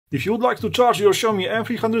If you would like to charge your Xiaomi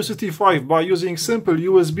M365 by using simple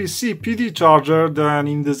USB-C PD charger, then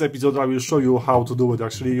in this episode I will show you how to do it.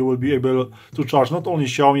 Actually, you will be able to charge not only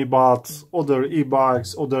Xiaomi but other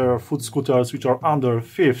e-bikes, other foot scooters which are under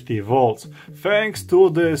 50 volts. Thanks to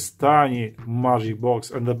this tiny magic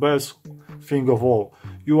box, and the best thing of all,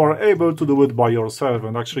 you are able to do it by yourself.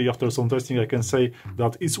 And actually, after some testing, I can say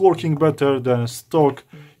that it's working better than stock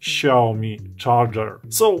Xiaomi charger.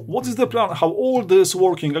 So what is the plan? How all this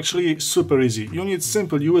working? Actually, super easy. You need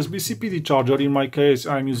simple USB-C PD charger. In my case,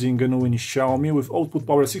 I'm using a genuine Xiaomi with output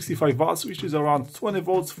power 65 watts, which is around 20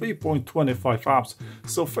 volts, 3.25 amps.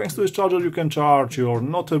 So thanks to this charger, you can charge your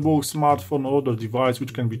notebook, smartphone, or other device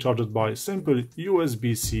which can be charged by simple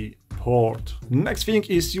USB-C port. Next thing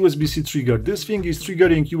is USB-C trigger. This thing is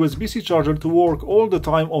triggering USB-C charger to work all the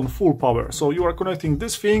time on full power. So you are connecting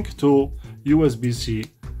this thing to USB-C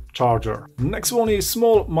charger. Next one is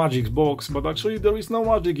small magic box, but actually there is no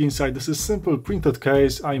magic inside. This is simple printed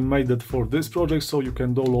case. I made it for this project, so you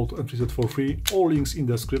can download M365 for free. All links in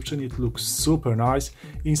the description. It looks super nice.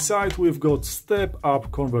 Inside we've got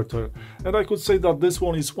step-up converter, and I could say that this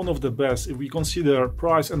one is one of the best if we consider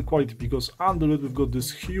price and quality, because under it we've got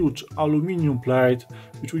this huge aluminium plate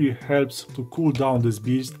which really helps to cool down this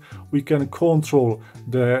beast. We can control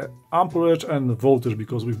the amperage and voltage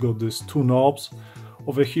because we've got these two knobs.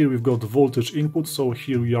 Over here we've got voltage input, so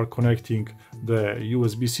here we are connecting the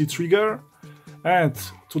USB-C trigger, and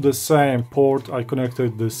to the same port I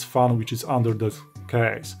connected this fan which is under that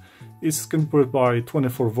case. It's converted by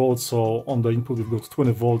 24 volts, so on the input we've got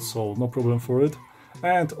 20 volts, so no problem for it.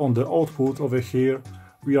 And on the output over here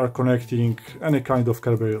we are connecting any kind of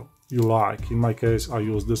cable you like. In my case I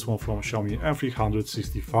use this one from Xiaomi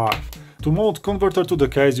M365. To mount converter to the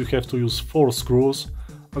case you have to use 4 screws.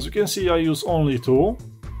 As you can see, I use only 2,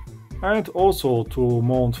 and also to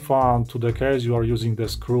mount fan to the case you are using the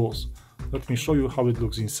screws. Let me show you how it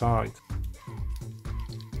looks inside.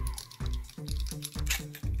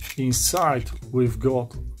 Inside we've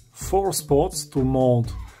got 4 spots to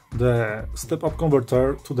mount the step-up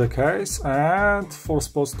converter to the case and 4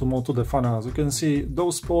 spots to mount to the fan. As you can see,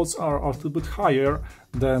 those spots are a little bit higher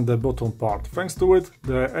than the bottom part. Thanks to it,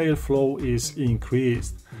 the airflow is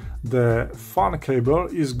increased. The fan cable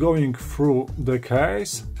is going through the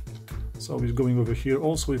case, so it's going over here.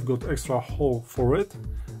 Also we've got extra hole for it,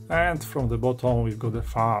 and from the bottom we've got the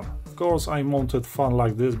fan. Of course I mounted fan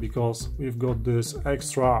like this because we've got this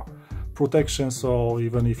extra protection, so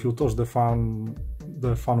even if you touch the fan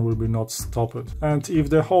will be not stopped. And if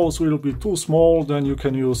the holes will be too small, then you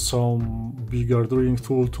can use some bigger drilling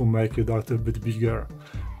tool to make it a little bit bigger.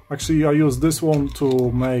 Actually I use this one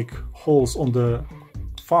to make holes on the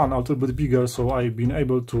fan a little bit bigger, so I've been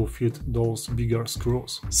able to fit those bigger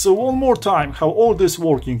screws. So one more time, how all this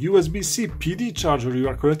working. USB-C PD charger you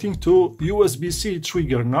are connecting to USB-C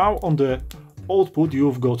trigger. Now on the output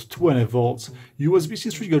you've got 20 volts.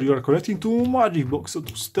 USB-C trigger you are connecting to magic box, so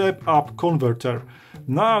to step-up converter.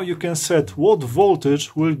 Now you can set what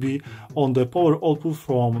voltage will be on the power output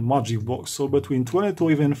from magic box, so between 20 to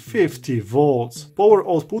even 50 volts. Power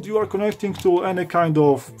output you are connecting to any kind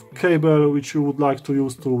of cable which you would like to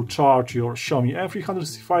use to charge your Xiaomi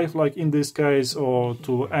M365, like in this case, or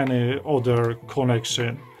to any other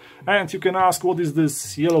connection. And you can ask, what is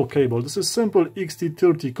this yellow cable? This is simple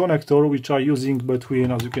XT30 connector which I'm using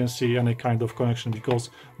between, as you can see, any kind of connection,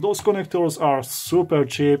 because those connectors are super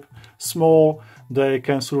cheap, small, they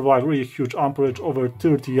can survive really huge amperage over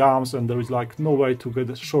 30 amps, and there is like no way to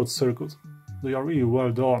get a short circuit. They are really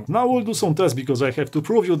well done. Now we'll do some tests because I have to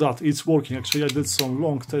prove you that it's working. Actually, I did some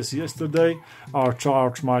long tests yesterday. I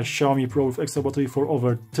charged my Xiaomi Pro with extra battery for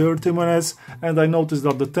over 30 minutes, and I noticed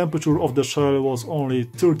that the temperature of the shell was only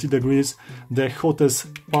 30 degrees. The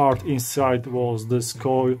hottest part inside was this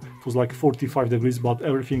coil. It was like 45 degrees, but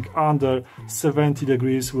everything under 70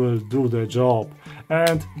 degrees will do the job.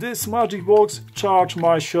 And this magic box charged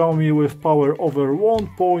my Xiaomi with power over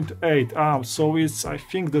 1.8 amps, so it's, I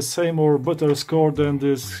think, the same or better score than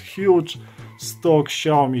this huge stock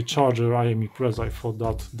Xiaomi charger. I am impressed. I thought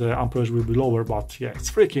that the amperage will be lower, but yeah,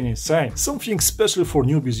 it's freaking insane. Something special for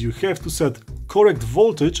newbies: you have to set correct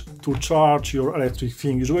voltage to charge your electric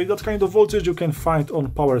thing. Usually that kind of voltage you can find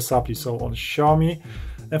on power supply, so on Xiaomi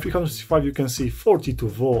M365 you can see 42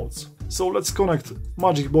 volts. So let's connect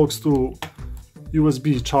magic box to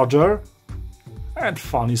USB charger, and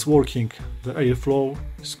fan is working. The airflow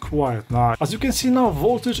is quite nice. As you can see now,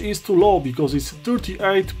 voltage is too low because it's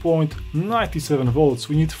 38.97 volts.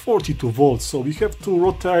 We need 42 volts, so we have to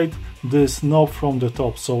rotate this knob from the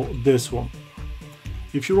top, so this one.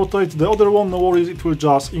 If you rotate the other one, no worries, it will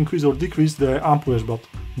just increase or decrease the amperage, but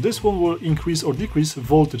this one will increase or decrease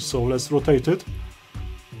voltage. So let's rotate it.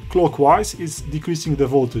 Clockwise is decreasing the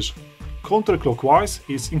voltage, counterclockwise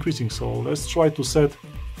is increasing. So let's try to set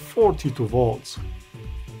 42 volts.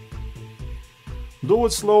 Do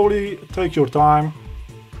it slowly, take your time.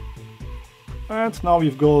 And now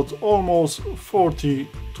we've got almost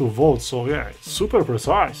 42 volts, so yeah, it's super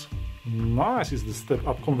precise. Nice is the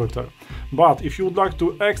step-up converter. But if you would like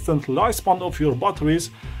to extend lifespan of your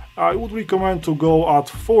batteries, I would recommend to go at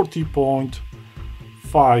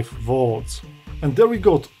 40.5 volts. And there we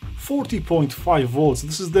got 40.5 volts.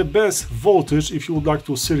 This is the best voltage if you would like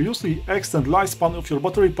to seriously extend lifespan of your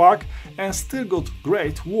battery pack and still got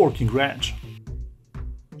great working range.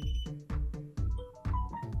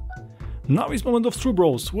 Now is moment of truth,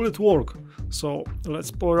 bros. Will it work? So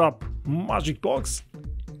let's power up Magic Box.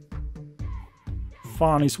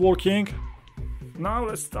 Fan is working. Now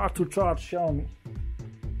let's start to charge Xiaomi.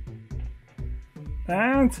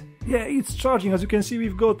 And yeah, it's charging. As you can see,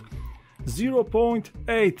 we've got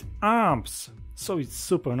 0.8 amps. So it's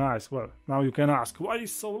super nice. Well, now you can ask, why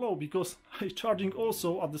is so low? Because I'm charging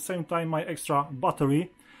also at the same time my extra battery.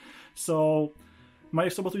 So my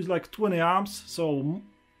extra battery is like 20 amps. So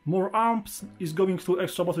more amps is going to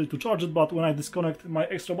extra battery to charge it, but when I disconnect my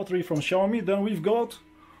extra battery from Xiaomi, then we've got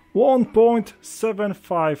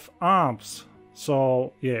 1.75 amps.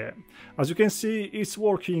 So yeah, as you can see, it's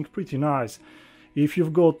working pretty nice. If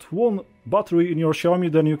you've got one battery in your Xiaomi,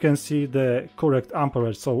 then you can see the correct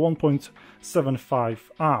amperage, so 1.75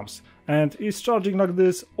 amps. And it's charging like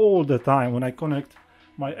this all the time when I connect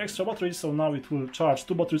my extra battery, so now it will charge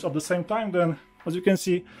two batteries at the same time. Then as you can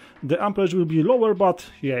see, the amperage will be lower, but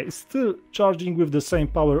yeah, it's still charging with the same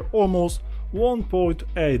power, almost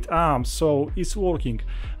 1.8 amps, so it's working.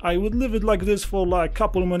 I would leave it like this for like a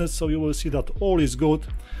couple minutes, so you will see that all is good.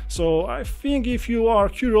 So I think if you are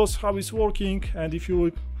curious how it's working and if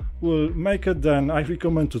you will make it, then I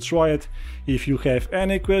recommend to try it. If you have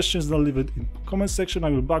any questions, then leave it in the comment section. I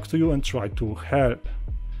will back to you and try to help.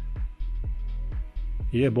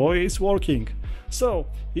 Yeah boy, it's working. So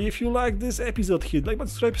if you like this episode, hit like button,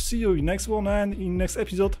 subscribe, see you in next one, and in next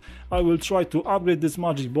episode I will try to upgrade this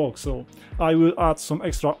Magic Box. So I will add some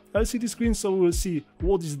extra LCD screens, so we will see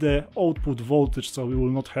what is the output voltage, so we will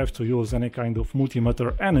not have to use any kind of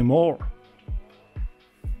multimeter anymore.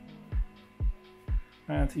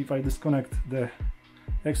 And if I disconnect the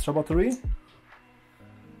extra battery,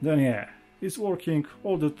 then yeah, it's working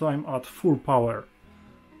all the time at full power.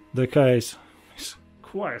 The case is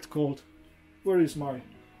quite cold. Where is my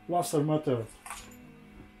laser meter?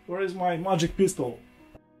 Where is my magic pistol?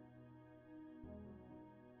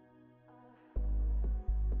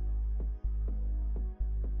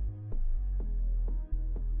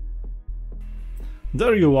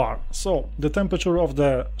 There you are. So the temperature of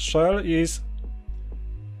the shell is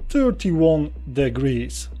 31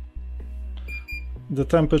 degrees. The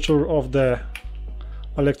temperature of the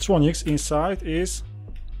electronics inside is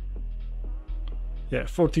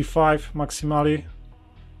 45 maximally.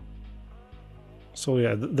 So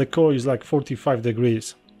yeah, the core is like 45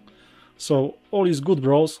 degrees. So all is good,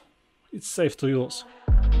 bros. It's safe to use.